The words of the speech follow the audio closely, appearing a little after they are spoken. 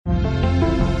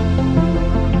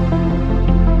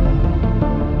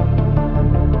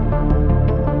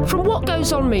What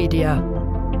Goes On Media.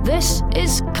 This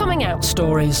is Coming Out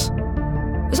Stories.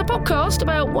 It's a podcast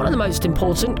about one of the most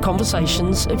important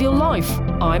conversations of your life.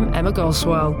 I'm Emma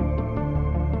Goswell.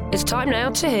 It's time now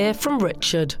to hear from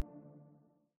Richard.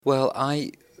 Well,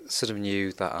 I sort of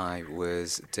knew that I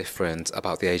was different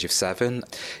about the age of 7.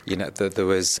 There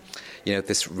was,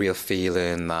 this real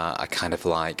feeling that I kind of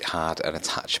had an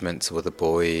attachment to other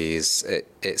boys.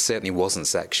 It certainly wasn't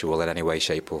sexual in any way,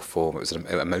 shape or form. It was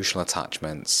emotional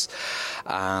attachments.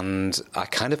 And I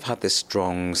kind of had this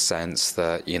strong sense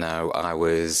that, I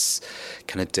was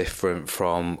kind of different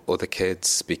from other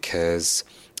kids because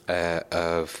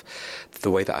of the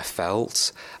way that I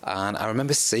felt. And I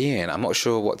remember seeing, I'm not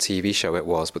sure what TV show it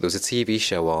was, but there was a TV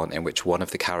show on in which one of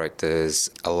the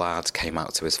characters, a lad, came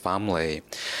out to his family.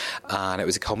 And it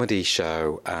was a comedy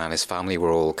show, and his family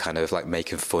were all kind of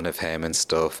making fun of him and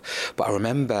stuff. But I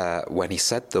remember when he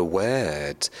said the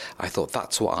word, I thought,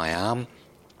 that's what I am.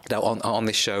 Now, on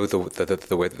this show, the word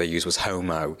that they used was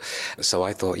homo. So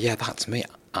I thought, yeah, that's me.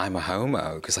 I'm a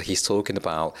homo, because he's talking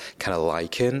about kind of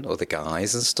liking other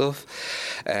guys and stuff,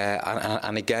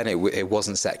 and again, it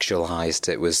wasn't sexualized.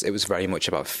 It was very much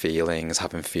about feelings,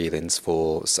 having feelings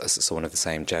for someone of the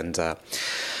same gender,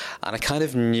 and I kind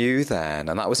of knew then,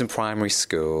 and that was in primary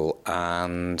school,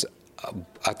 and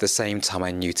at the same time,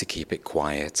 I knew to keep it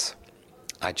quiet.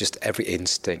 Every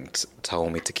instinct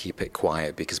told me to keep it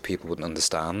quiet because people wouldn't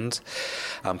understand,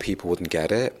 and people wouldn't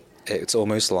get it. It's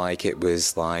almost like it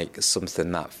was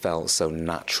something that felt so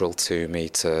natural to me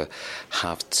to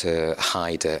have to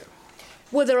hide it.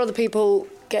 Were there other people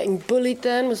getting bullied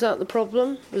then? Was that the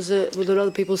problem? Were there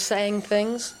other people saying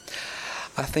things?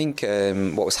 I think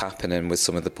what was happening with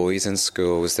some of the boys in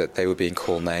school was that they were being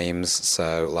called names.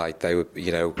 So they were,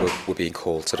 were being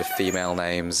called sort of female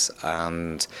names,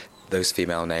 and those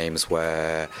female names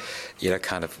were,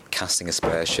 kind of casting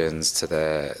aspersions to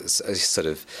their sort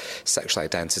of sexual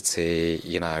identity,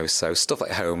 so stuff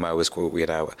like homo was,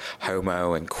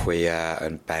 homo and queer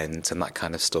and bent and that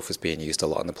kind of stuff was being used a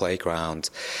lot on the playground.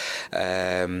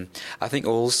 I think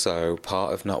also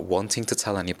part of not wanting to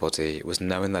tell anybody was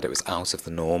knowing that it was out of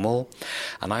the normal,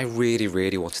 and I really,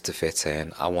 really wanted to fit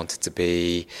in. I wanted to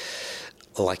be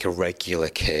like a regular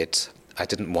kid. I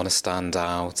didn't want to stand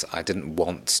out. I didn't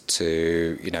want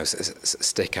to,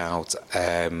 stick out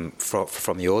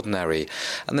from the ordinary.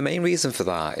 And the main reason for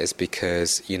that is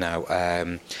because,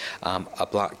 I'm a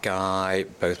black guy.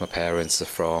 Both my parents are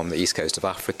from the east coast of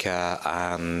Africa,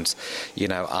 and,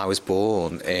 I was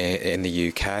born in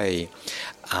the UK.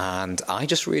 And I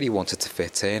just really wanted to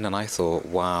fit in, and I thought,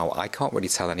 wow, I can't really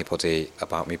tell anybody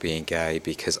about me being gay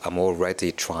because I'm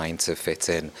already trying to fit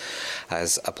in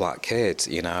as a black kid,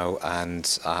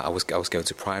 and I was going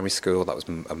to primary school. That was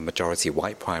a majority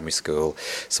white primary school,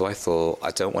 so I thought,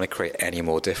 I don't want to create any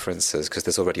more differences because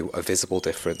there's already a visible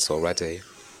difference already.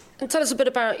 And tell us a bit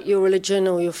about your religion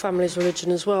or your family's religion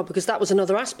as well, because that was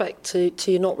another aspect to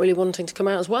you not really wanting to come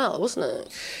out as well, wasn't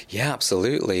it? Yeah,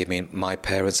 absolutely. I mean, my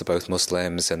parents are both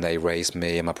Muslims, and they raised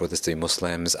me and my brothers to be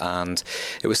Muslims, and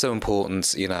it was so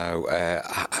important,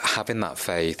 having that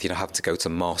faith, having to go to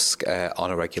mosque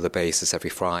on a regular basis every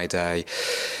Friday,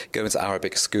 going to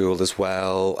Arabic school as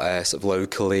well, sort of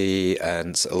locally,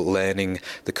 and sort of learning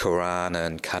the Quran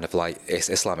and kind of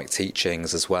Islamic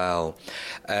teachings as well.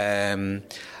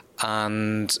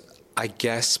 And I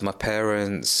guess my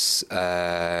parents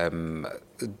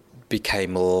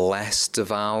became less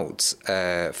devout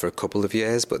for a couple of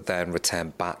years, but then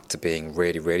returned back to being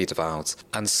really, really devout.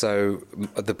 And so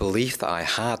the belief that I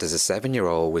had as a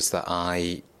 7-year-old was that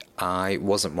I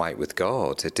wasn't right with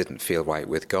God. It didn't feel right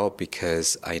with God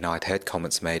because, I'd heard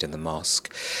comments made in the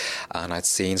mosque, and I'd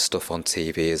seen stuff on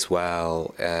TV as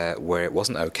well where it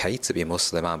wasn't okay to be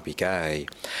Muslim and be gay,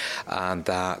 and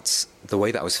that the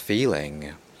way that I was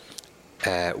feeling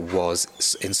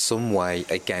was in some way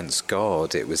against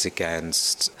God. It was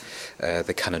against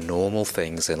the kind of normal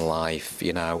things in life,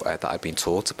 that I'd been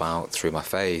taught about through my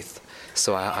faith.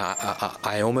 So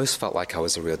I almost felt like I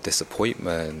was a real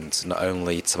disappointment, not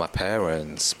only to my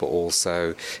parents, but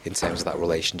also in terms of that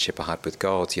relationship I had with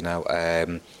God,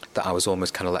 that I was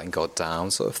almost kind of letting God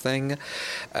down sort of thing,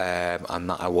 and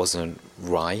that I wasn't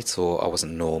right or I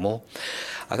wasn't normal.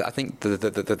 I think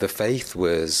the faith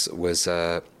was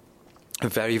a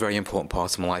very, very important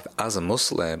part of my life. As a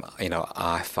Muslim,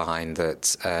 I find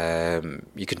that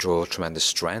you can draw tremendous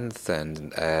strength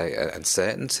and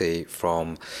certainty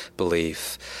from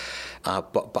belief.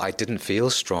 But I didn't feel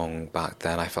strong back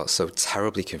then. I felt so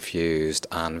terribly confused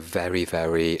and very,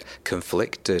 very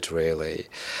conflicted, really.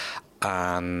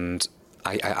 And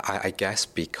I guess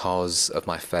because of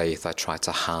my faith, I tried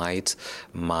to hide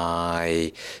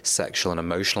my sexual and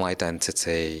emotional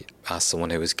identity as someone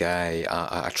who was gay.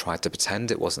 I tried to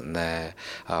pretend it wasn't there.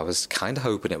 I was kind of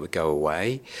hoping it would go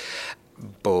away,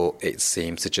 but it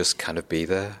seemed to just kind of be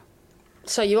there.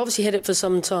 So you obviously hid it for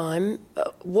some time.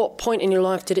 At what point in your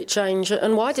life did it change,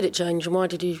 and why did it change, and why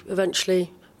did you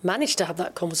eventually manage to have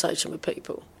that conversation with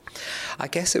people? I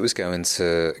guess it was going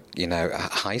to,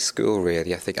 high school,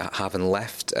 really. I think having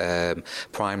left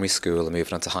primary school and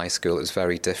moving on to high school, it was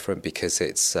very different because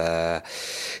it's a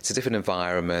different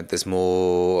environment. There's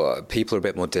more, people are a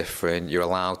bit more different. You're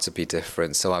allowed to be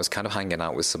different. So I was kind of hanging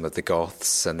out with some of the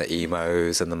goths and the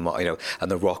emos and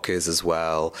and the rockers as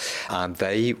well. And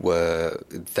they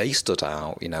stood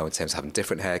out, in terms of having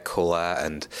different hair colour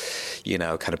and,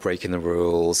 kind of breaking the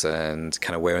rules and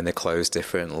kind of wearing their clothes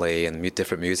differently and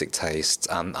different music tastes,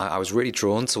 and I was really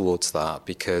drawn towards that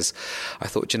because I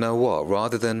thought, you know what,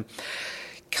 rather than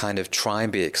kind of try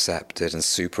and be accepted and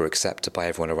super accepted by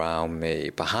everyone around me,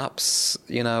 perhaps,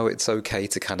 it's okay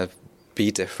to kind of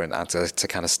be different and to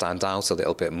kind of stand out a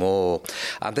little bit more.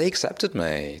 And they accepted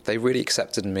me. They really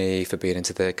accepted me for being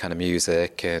into their kind of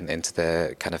music and into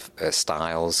their kind of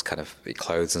styles, kind of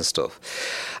clothes and stuff.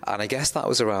 And I guess that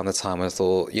was around the time when I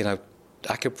thought,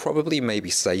 I could probably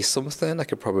maybe say something. I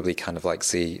could probably kind of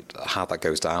see how that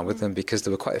goes down with them, because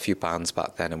there were quite a few bands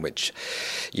back then in which,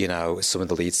 some of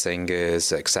the lead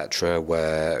singers, etc.,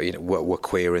 were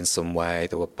queer in some way.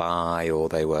 They were bi, or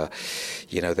they were,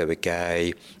 they were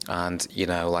gay, and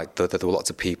there were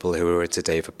lots of people who were into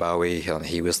David Bowie, and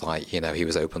he was he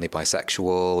was openly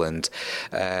bisexual, and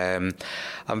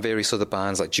various other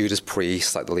bands like Judas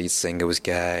Priest, the lead singer was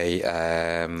gay.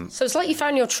 So it's like you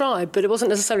found your tribe, but it wasn't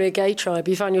necessarily a gay tribe.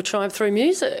 You found your tribe through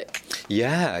music.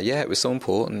 Yeah, it was so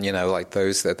important,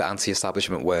 those the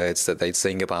anti-establishment words that they'd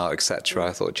sing about, etc.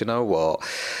 I thought, you know what,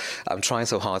 I'm trying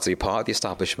so hard to be part of the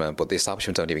establishment, but the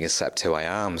establishment don't even accept who I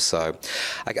am. So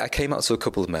I came out to a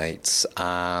couple of mates,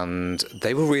 and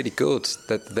they were really good.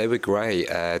 They were great.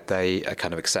 They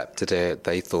kind of accepted it.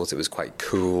 They thought it was quite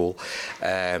cool.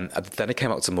 And then I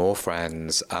came out to more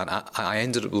friends, and I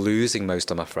ended up losing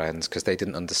most of my friends because they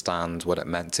didn't understand what it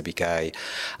meant to be gay,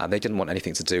 and they didn't want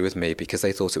anything to do with me because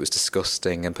they thought it was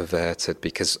disgusting and perverted,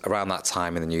 because around that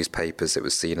time in the newspapers it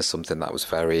was seen as something that was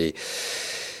very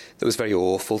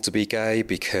awful to be gay,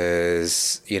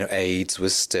 because AIDS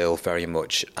was still very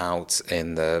much out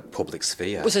in the public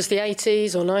sphere. Was this the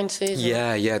 80s or 90s?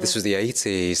 Yeah, this was the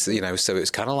 80s, so it was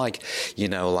kind of like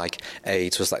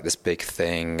AIDS was this big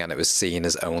thing, and it was seen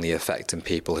as only affecting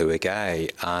people who were gay,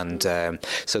 and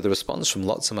so the response from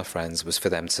lots of my friends was for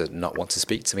them to not want to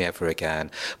speak to me ever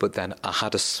again. But then I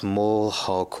had a small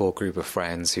hardcore group of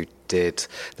friends who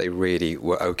they really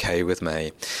were okay with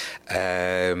me,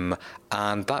 and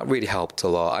that really helped a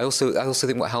lot. I also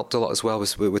think what helped a lot as well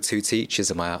was we were two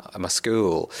teachers in my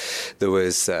school. There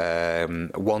was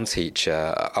one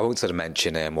teacher, I won't sort of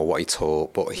mention him or what he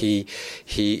taught, but he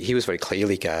was very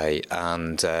clearly gay,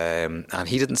 and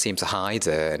he didn't seem to hide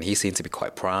it, and he seemed to be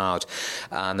quite proud.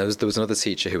 And there was another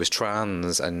teacher who was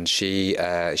trans, and she'd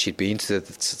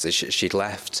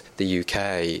left the UK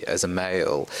as a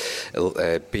male,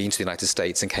 been to the United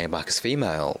States, and came back as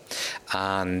female,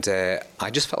 and I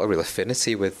just felt a real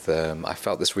affinity with them. I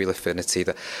felt this real affinity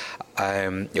that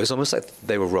it was almost like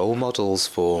they were role models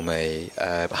for me.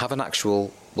 Having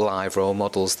actual live role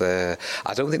models there.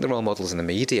 I don't think the role models in the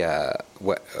media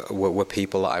were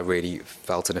people that I really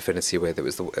felt an affinity with. It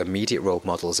was the immediate role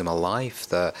models in my life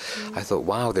that I thought,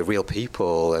 wow, they're real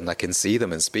people, and I can see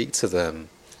them and speak to them.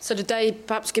 So did they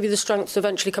perhaps give you the strength to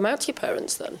eventually come out to your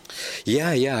parents then?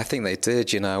 Yeah, I think they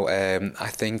did, I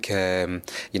think,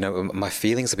 my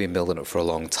feelings have been building up for a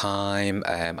long time.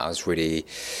 I was really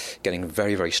getting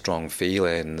very, very strong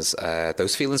feelings.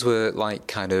 Those feelings were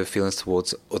kind of feelings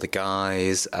towards other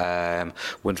guys,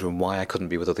 wondering why I couldn't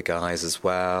be with other guys as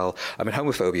well. I mean,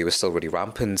 homophobia was still really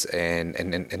rampant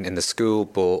in the school,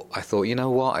 but I thought, you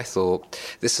know what? I thought,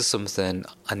 this is something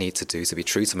I need to do to be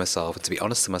true to myself and to be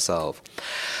honest to myself.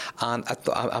 And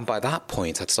by that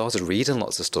point, I'd started reading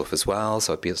lots of stuff as well.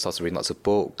 So I'd started reading lots of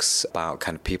books about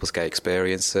kind of people's gay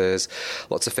experiences.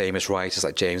 Lots of famous writers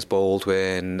like James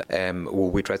Baldwin.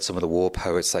 We'd read some of the war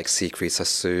poets like Siegfried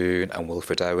Sassoon and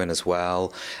Wilfred Owen as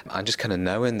well. And just kind of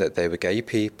knowing that they were gay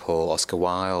people, Oscar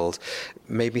Wilde,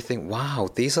 made me think, wow,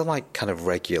 these are kind of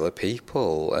regular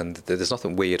people, and there's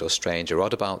nothing weird or strange or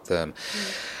odd about them.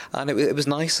 And it was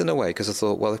nice in a way, because I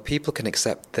thought, well, if people can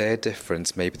accept their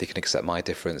difference, maybe they can accept my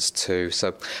difference too.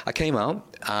 So I came out,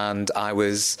 and I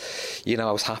was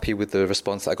happy with the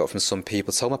response that I got from some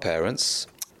people. Told my parents,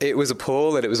 It was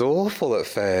appalling. It was awful at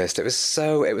first. It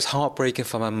was heartbreaking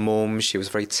for my mum. She was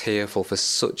very tearful for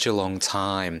such a long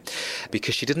time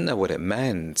because she didn't know what it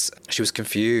meant. She was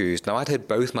confused. Now, I'd heard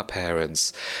both my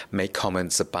parents make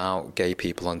comments about gay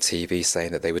people on TV,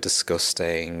 saying that they were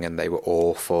disgusting and they were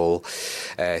awful,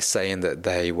 saying that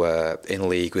they were in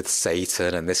league with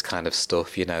Satan and this kind of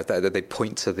stuff. You know, that they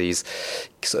point to these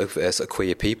sort of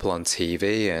queer people on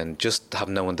TV and just have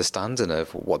no understanding of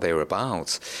what they were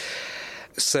about.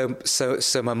 So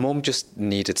my mum just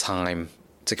needed time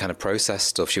to kind of process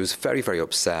stuff. She was very, very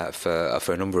upset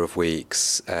for a number of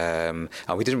weeks, and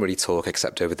we didn't really talk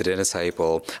except over the dinner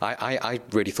table. I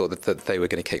really thought that they were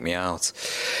going to kick me out.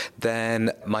 Then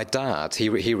my dad, he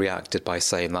reacted by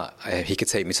saying that he could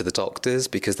take me to the doctors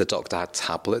because the doctor had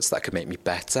tablets that could make me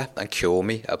better and cure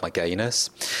me of my gayness.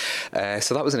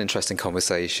 So that was an interesting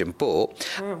conversation. But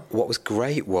what was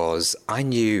great was I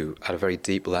knew at a very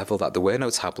deep level that there were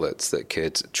no tablets that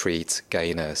could treat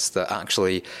gayness, that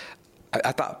actually...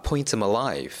 At that point in my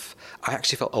life, I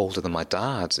actually felt older than my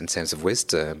dad in terms of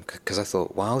wisdom, because I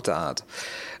thought, wow, Dad,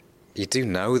 you do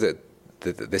know that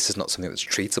this is not something that's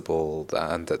treatable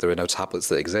and that there are no tablets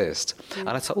that exist. And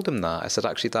I told him that. I said,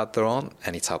 actually, Dad, there aren't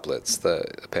any tablets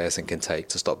that a person can take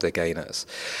to stop their gayness.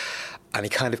 And he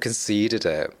kind of conceded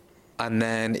it. And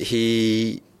then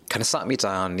he kind of sat me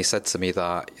down and he said to me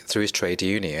that through his trade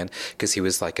union, because he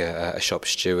was like a shop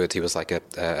steward, he was like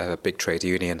a big trade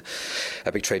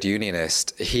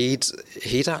unionist,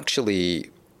 he'd actually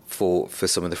fought for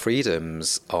some of the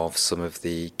freedoms of some of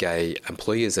the gay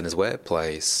employers in his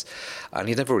workplace, and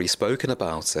he'd never really spoken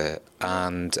about it.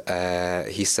 And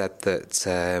he said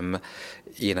that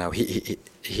you know,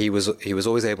 he was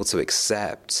always able to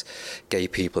accept gay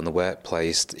people in the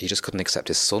workplace. He just couldn't accept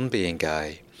his son being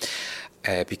gay.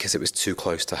 Because it was too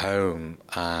close to home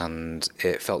and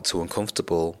it felt too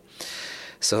uncomfortable.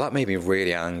 So that made me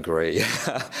really angry.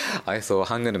 I thought,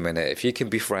 hang on a minute, if you can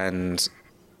befriend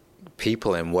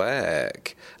people in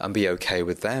work and be okay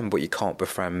with them, but you can't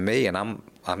befriend me and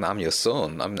I'm your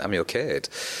son, I'm your kid,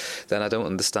 then I don't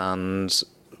understand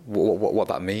what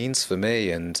that means for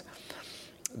me. And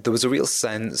there was a real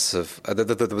sense of,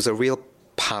 there was a real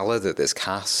pallor that this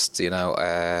cast, you know,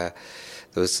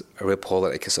 there was a real pall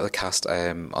that it sort of cast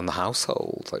on the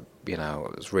household. Like, you know,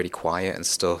 it was really quiet and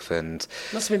stuff. And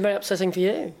must have been very upsetting for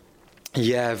you.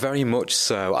 Yeah, very much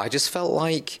so. I just felt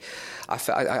like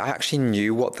I actually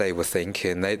knew what they were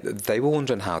thinking. They were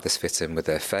wondering how this fit in with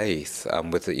their faith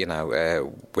and with, you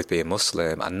know, with being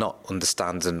Muslim and not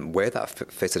understanding where that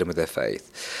fitted in with their faith.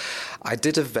 I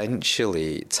did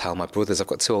eventually tell my brothers. I've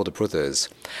got two older brothers,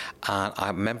 and I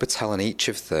remember telling each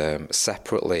of them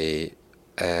separately.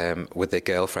 With their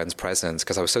girlfriends present,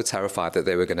 because I was so terrified that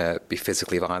they were going to be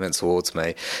physically violent towards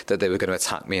me, that they were going to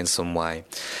attack me in some way.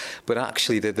 But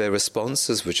actually their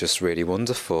responses were just really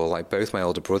wonderful. Like, both my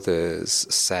older brothers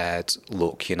said,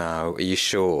 look, you know, are you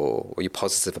sure? Are you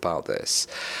positive about this?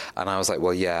 And I was like,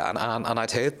 well, yeah. And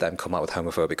I'd heard them come out with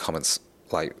homophobic comments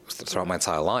like throughout my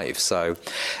entire life. So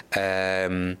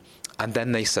and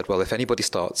then they said, well, if anybody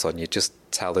starts on you, just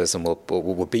tell us and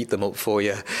we'll beat them up for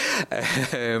you,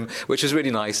 which was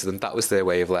really nice of them. That was their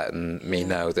way of letting me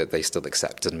know that they still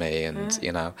accepted me and,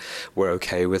 you know, were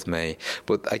okay with me.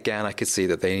 But again, I could see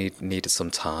that they needed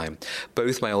some time.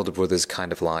 Both my older brothers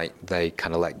they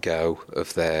kind of let go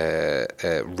of their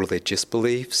religious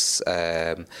beliefs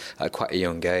at quite a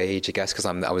young age, I guess, because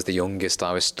I was the youngest.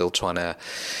 I was still trying to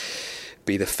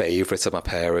be the favourite of my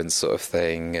parents, sort of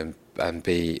thing, and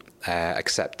be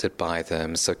accepted by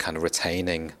them, so kind of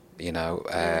retaining, you know.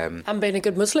 And being a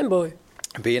good Muslim boy.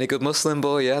 Being a good Muslim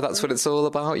boy, yeah, that's what it's all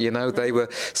about, you know. They were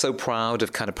so proud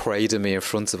of kind of parading me in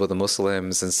front of other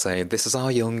Muslims and saying, this is our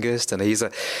youngest, and he's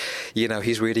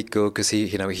really good because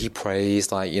he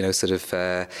prays, like, you know, sort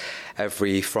of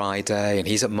every Friday, and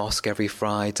he's at mosque every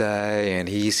Friday, and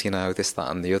he's, you know, this, that,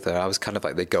 and the other. I was kind of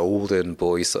like the golden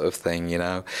boy sort of thing, you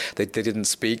know. They didn't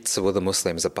speak to other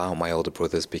Muslims about my older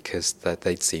brothers because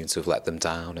they'd seemed to have let them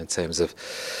down in terms of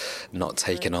not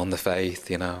taking on the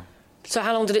faith, you know. So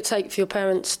how long did it take for your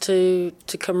parents to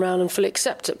come round and fully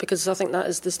accept it? Because I think that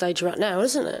is the stage you're at now,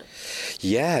 isn't it?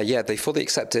 Yeah, they fully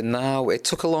accept it now. It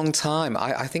took a long time.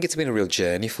 I think it's been a real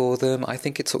journey for them. I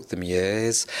think it took them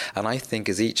years. And I think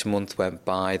as each month went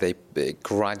by, they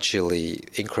gradually,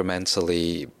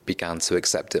 incrementally began to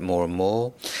accept it more and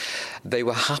more. They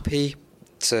were happy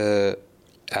to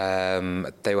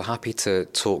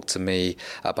talk to me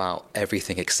about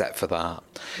everything except for that.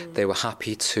 They were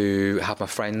happy to have my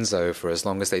friends over as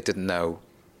long as they didn't know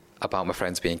about my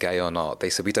friends being gay or not. They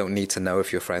said, we don't need to know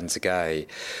if your friends are gay.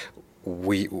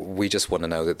 we just want to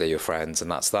know that they're your friends,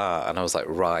 and that's that. And I was like,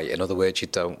 right. In other words, you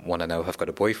don't want to know if I've got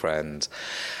a boyfriend.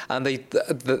 And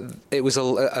it was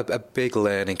a big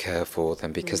learning curve for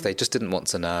them, because they just didn't want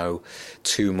to know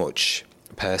too much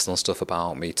personal stuff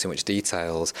about me, too much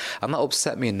details, and that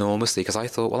upset me enormously, because I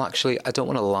thought, well, actually, I don't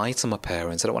want to lie to my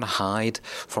parents. I don't want to hide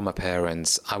from my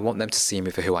parents. I want them to see me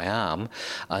for who I am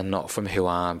and not from who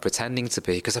I'm pretending to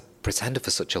be, because I pretended for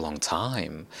such a long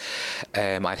time.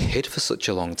 I'd hid for such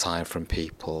a long time from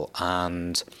people,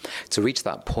 and to reach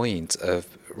that point of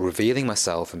revealing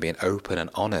myself and being open and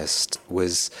honest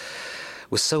was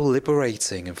so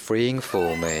liberating and freeing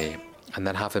for me. And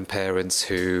then having parents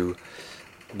who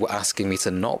were asking me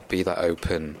to not be that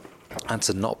open and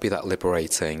to not be that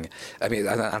liberating,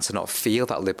 and to not feel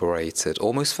that liberated,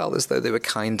 almost felt as though they were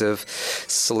kind of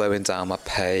slowing down my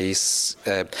pace.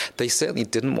 They certainly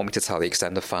didn't want me to tell the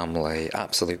extended family,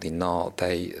 absolutely not.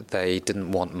 They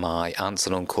didn't want my aunts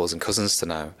and uncles and cousins to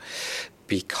know,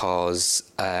 because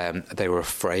they were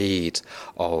afraid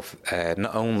of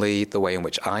not only the way in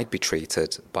which I'd be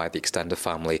treated by the extended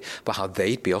family, but how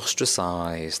they'd be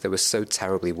ostracised. They were so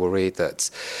terribly worried that,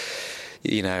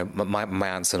 you know, my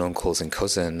aunts and uncles and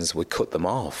cousins would cut them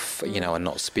off, you know, and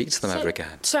not speak to them ever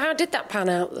again. So how did that pan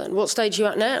out then? What stage are you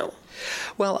at now?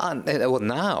 Well,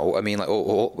 now, I mean,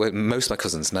 like, most of my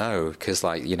cousins know, because,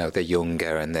 like, you know, they're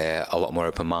younger and they're a lot more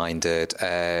open-minded.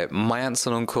 My aunts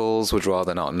and uncles would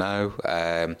rather not know.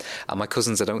 And my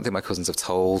cousins, I don't think my cousins have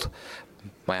told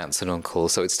my aunts and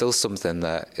uncles, so it's still something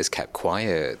that is kept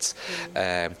quiet.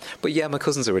 But yeah, my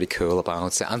cousins are really cool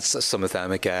about it, and some of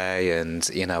them are gay, and,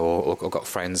 you know, or got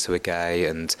friends who are gay,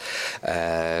 and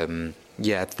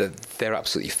yeah, they're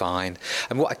absolutely fine.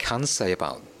 And what I can say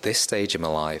about this stage in my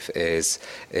life is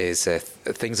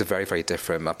things are very, very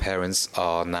different. My parents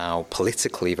are now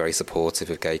politically very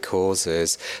supportive of gay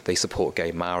causes. They support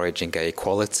gay marriage and gay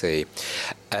equality.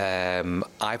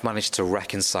 I've managed to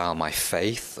reconcile my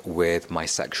faith with my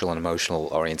sexual and emotional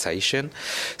orientation.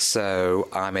 So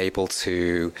I'm able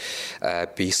to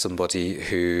be somebody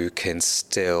who can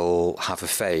still have a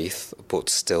faith but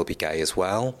still be gay as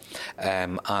well.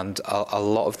 And a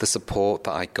lot of the support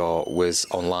that I got was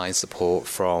online support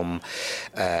from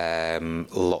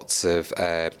lots of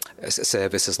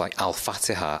services like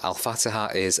Al-Fatiha. Al-Fatiha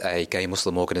is a gay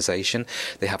Muslim organisation.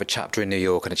 They have a chapter in New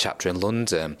York and a chapter in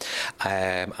London.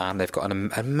 And they've got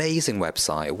an amazing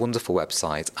website, a wonderful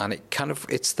website, and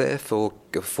it's there for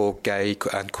gay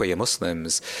and queer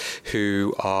Muslims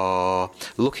who are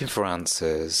looking for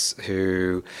answers,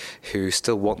 who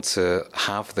still want to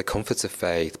have the comfort of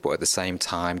faith, but at the same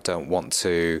time don't want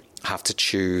to have to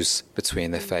choose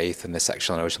between their faith and their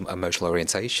sexual and emotional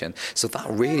orientation. So that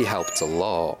really helped a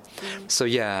lot. So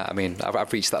yeah, I mean,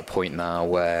 I've reached that point now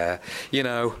where, you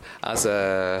know, as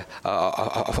a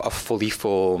fully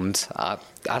formed,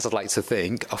 as I'd like to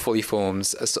think, a fully formed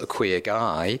sort of queer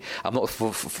guy, I'm not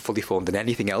fully formed in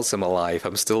anything else in my life.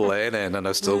 I'm still learning, and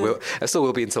I still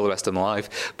will be until the rest of my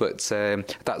life. But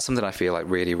that's something I feel like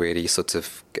really, really sort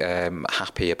of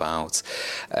happy about.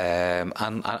 And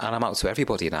I'm out to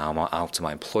everybody now. I'm out to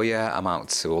my employer. I'm out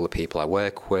to all the people I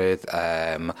work with.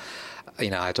 You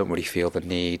know, I don't really feel the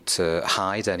need to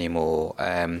hide anymore,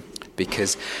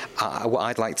 because what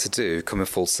I'd like to do, coming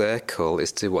full circle,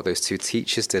 is do what those two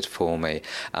teachers did for me,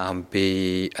 and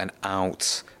be an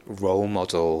out role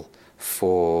model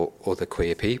for other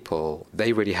queer people.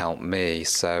 They really helped me,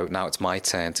 so now it's my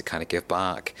turn to kind of give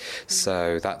back.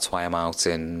 So that's why I'm out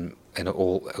in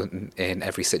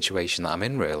every situation that I'm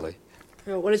in, really.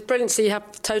 Well, it's brilliant to see you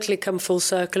have totally come full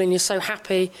circle, and you're so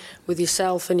happy with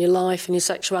yourself and your life and your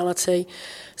sexuality.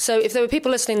 So if there were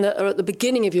people listening that are at the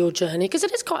beginning of your journey, because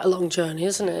it is quite a long journey,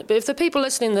 isn't it? But if there are people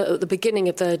listening that are at the beginning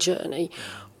of their journey,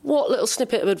 what little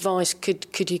snippet of advice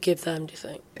could you give them, do you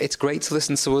think? It's great to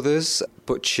listen to others,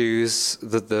 but choose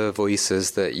the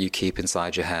voices that you keep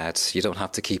inside your head. You don't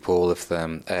have to keep all of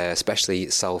them, especially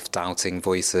self-doubting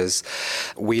voices.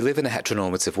 We live in a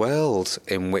heteronormative world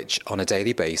in which, on a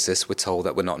daily basis, we're told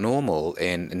that we're not normal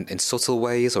in subtle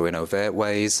ways or in overt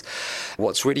ways.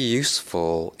 What's really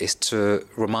useful is to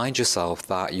remind yourself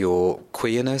that your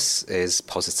queerness is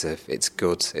positive, it's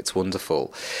good, it's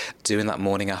wonderful. Doing that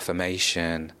morning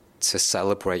affirmation to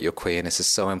celebrate your queerness is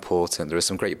so important. There are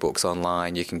some great books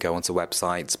online. You can go onto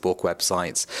websites, book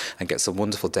websites, and get some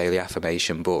wonderful daily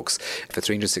affirmation books for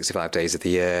 365 days of the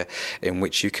year, in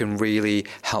which you can really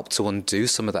help to undo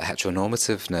some of that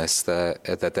heteronormativeness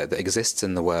that exists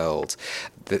in the world.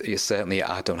 Certainly,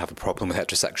 I don't have a problem with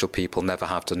heterosexual people, never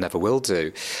have done, never will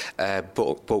do.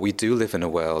 But we do live in a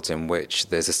world in which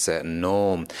there's a certain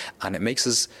norm, and it makes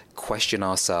us question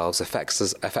ourselves,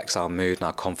 affects our mood and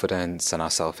our confidence and our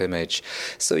self-image.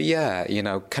 So yeah,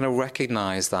 kind of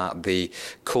recognize that the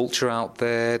culture out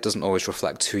there doesn't always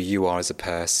reflect who you are as a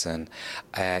person.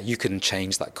 You can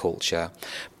change that culture,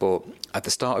 but at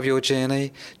the start of your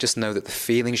journey, just know that the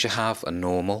feelings you have are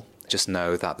normal. Just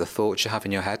know that the thoughts you have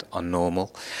in your head are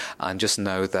normal, and just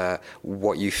know that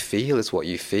what you feel is what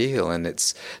you feel, and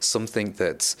it's something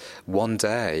that one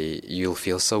day you'll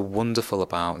feel so wonderful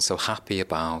about, so happy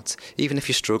about. Even if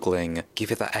you're struggling,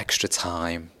 give it that extra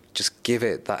time. Just give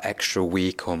it that extra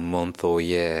week or month or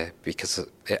year, because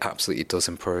it absolutely does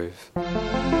improve.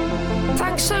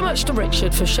 Thanks so much to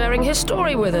Richard for sharing his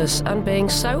story with us and being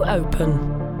so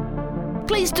open.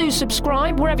 Please do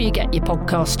subscribe wherever you get your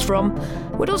podcasts from.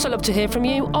 We'd also love to hear from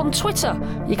you on Twitter.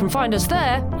 You can find us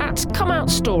there at Come Out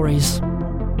Stories.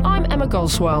 I'm Emma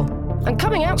Goswell, and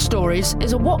Coming Out Stories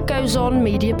is a What Goes On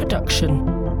media production.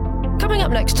 Coming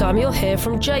up next time, you'll hear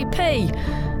from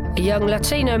JP, a young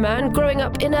Latino man growing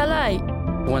up in LA.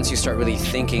 Once you start really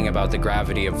thinking about the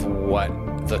gravity of what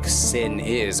the sin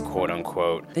is, quote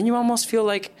unquote, then you almost feel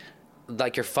like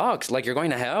you're fucked, like you're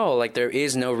going to hell, like there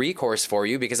is no recourse for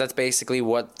you, because that's basically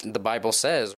what the Bible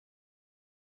says.